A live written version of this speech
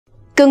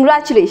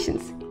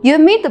Congratulations! You have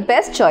made the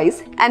best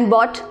choice and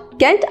bought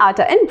KENT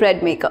Atta and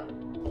Bread Maker.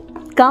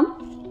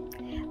 Come,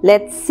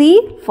 let's see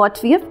what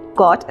we have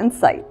got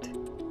inside.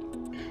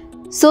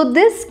 So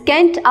this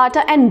KENT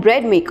Atta and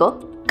Bread Maker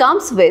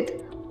comes with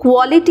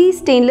quality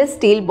stainless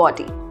steel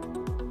body.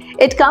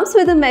 It comes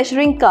with a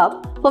measuring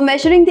cup for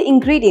measuring the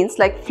ingredients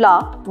like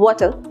flour,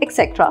 water,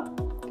 etc.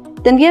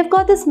 Then we have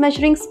got this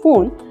measuring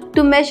spoon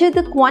to measure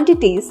the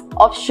quantities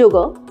of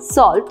sugar,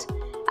 salt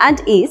and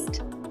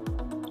yeast.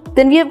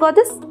 Then we have got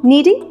this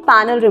kneading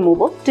panel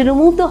remover to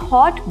remove the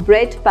hot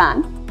bread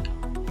pan.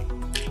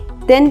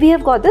 Then we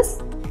have got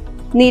this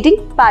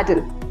kneading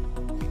paddle.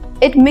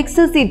 It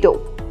mixes the dough.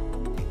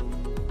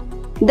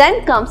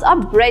 Then comes our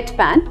bread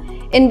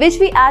pan in which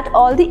we add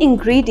all the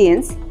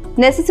ingredients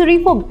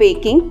necessary for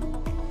baking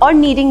or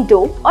kneading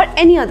dough or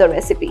any other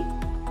recipe.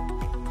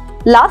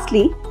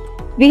 Lastly,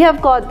 we have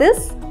got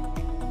this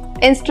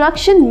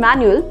instruction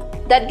manual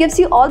that gives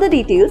you all the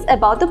details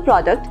about the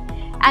product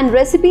and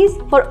recipes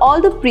for all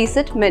the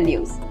preset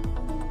menus.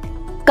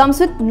 Comes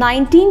with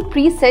 19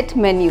 preset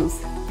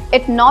menus.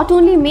 It not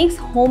only makes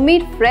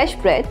homemade fresh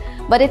bread,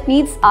 but it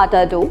kneads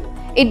atta dough,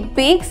 it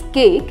bakes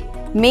cake,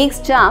 makes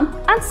jam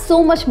and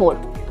so much more.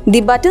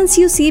 The buttons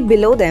you see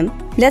below them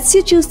lets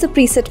you choose the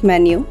preset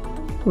menu,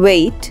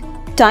 weight,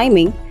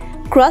 timing,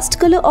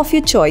 crust color of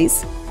your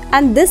choice,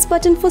 and this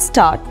button for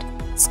start,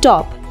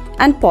 stop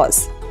and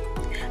pause.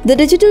 The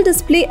digital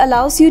display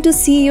allows you to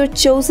see your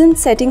chosen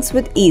settings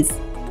with ease.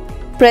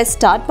 Press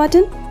start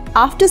button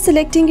after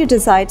selecting your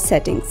desired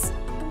settings.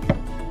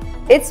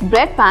 Its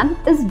bread pan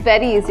is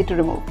very easy to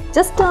remove.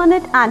 Just turn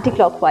it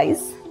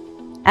anti-clockwise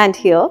and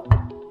here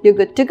you're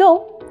good to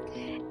go.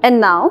 And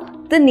now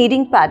the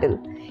kneading paddle.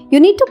 You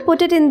need to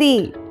put it in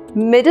the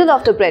middle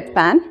of the bread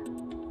pan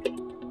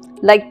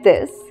like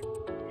this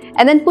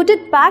and then put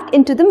it back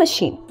into the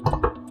machine.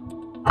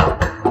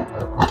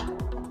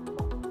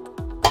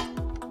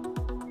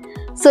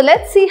 So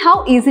let's see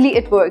how easily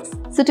it works.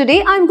 So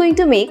today I'm going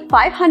to make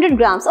 500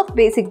 grams of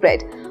basic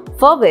bread,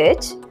 for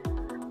which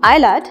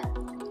I'll add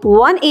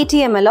 180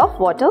 ml of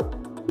water,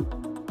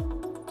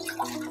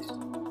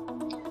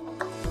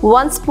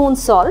 1 spoon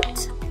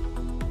salt,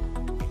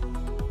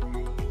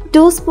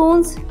 2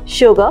 spoons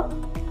sugar,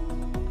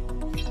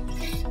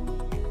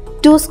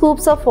 2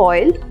 scoops of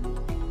oil,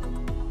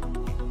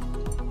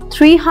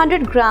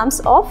 300 grams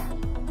of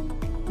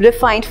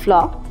refined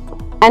flour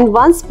and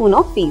 1 spoon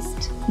of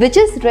yeast, which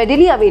is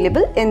readily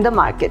available in the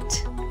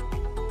market.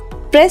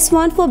 Press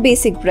 1 for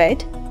basic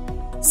bread.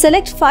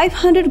 Select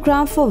 500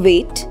 grams for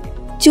weight.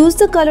 Choose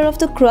the color of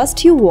the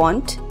crust you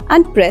want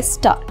and press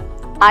start.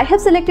 I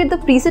have selected the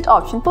preset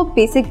option for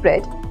basic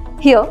bread.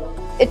 Here,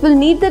 it will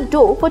knead the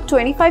dough for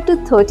 25 to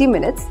 30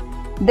 minutes.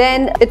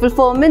 Then it will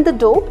ferment the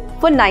dough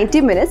for 90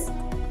 minutes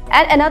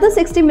and another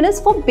 60 minutes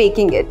for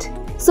baking it.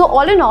 So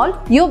all in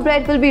all, your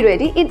bread will be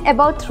ready in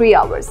about 3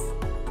 hours.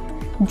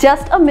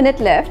 Just a minute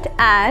left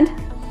and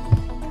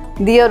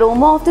the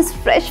aroma of this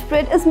fresh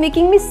bread is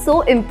making me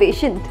so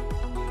impatient.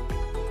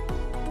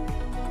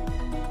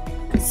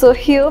 So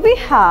here we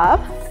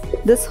have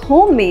this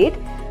homemade,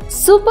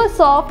 super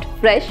soft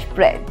fresh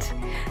bread.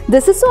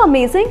 This is so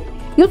amazing.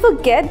 You'll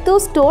forget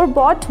those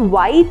store-bought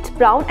white,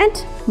 brown and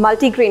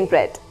multigrain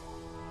bread.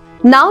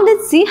 Now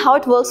let's see how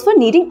it works for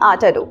kneading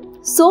atta dough.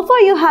 So far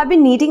you have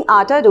been kneading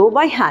atta dough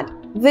by hand,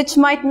 which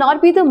might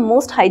not be the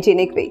most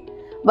hygienic way.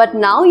 But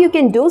now you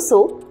can do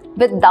so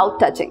without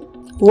touching.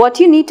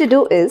 What you need to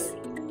do is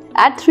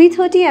add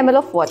 330 ml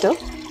of water,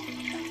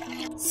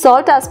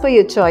 salt as per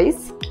your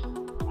choice,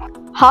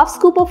 half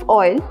scoop of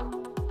oil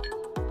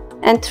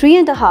and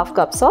 3.5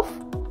 cups of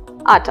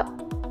atta.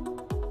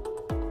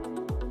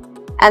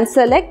 And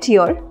select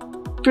your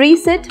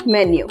preset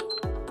menu.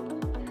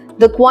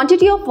 The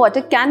quantity of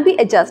water can be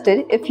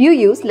adjusted if you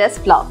use less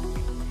flour.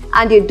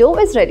 And your dough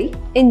is ready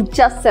in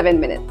just 7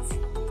 minutes.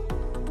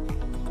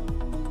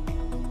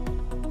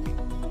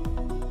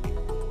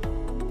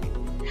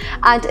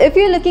 And if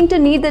you're looking to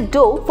knead the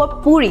dough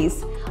for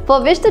puris,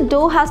 for which the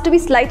dough has to be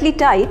slightly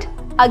tight,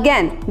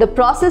 again, the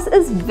process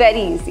is very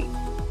easy.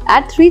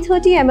 Add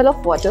 330 ml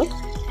of water,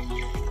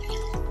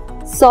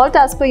 salt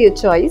as per your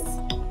choice,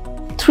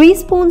 3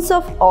 spoons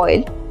of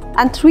oil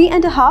and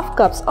 3.5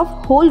 cups of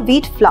whole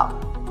wheat flour.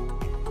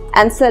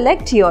 And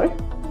select your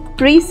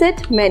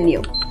preset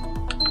menu.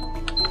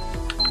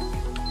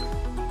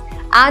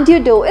 And your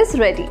dough is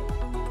ready.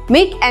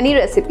 Make any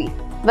recipe.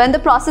 When the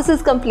process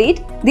is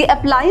complete, the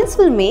appliance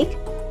will make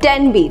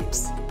 10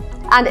 beeps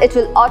and it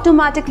will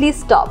automatically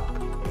stop.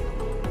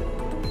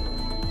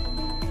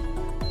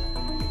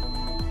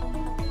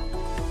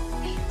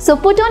 So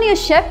put on your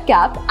chef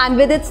cap and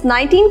with its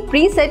 19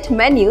 preset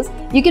menus,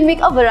 you can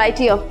make a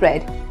variety of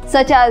bread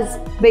such as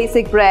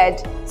basic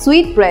bread,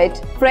 sweet bread,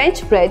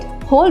 French bread,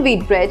 whole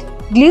wheat bread,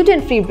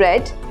 gluten-free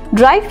bread,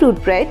 dry fruit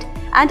bread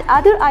and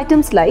other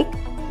items like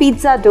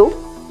pizza dough,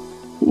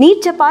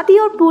 knead chappati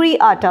or puri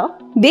atta,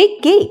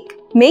 bake cake,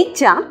 make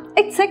jam,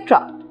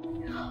 etc.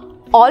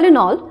 All in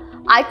all,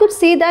 I could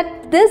say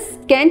that this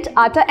KENT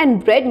Atta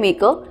and Bread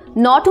Maker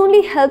not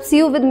only helps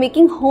you with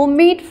making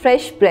homemade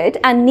fresh bread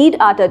and knead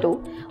atta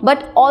dough,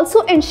 but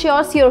also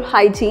ensures your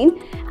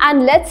hygiene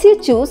and lets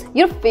you choose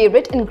your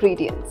favorite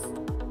ingredients.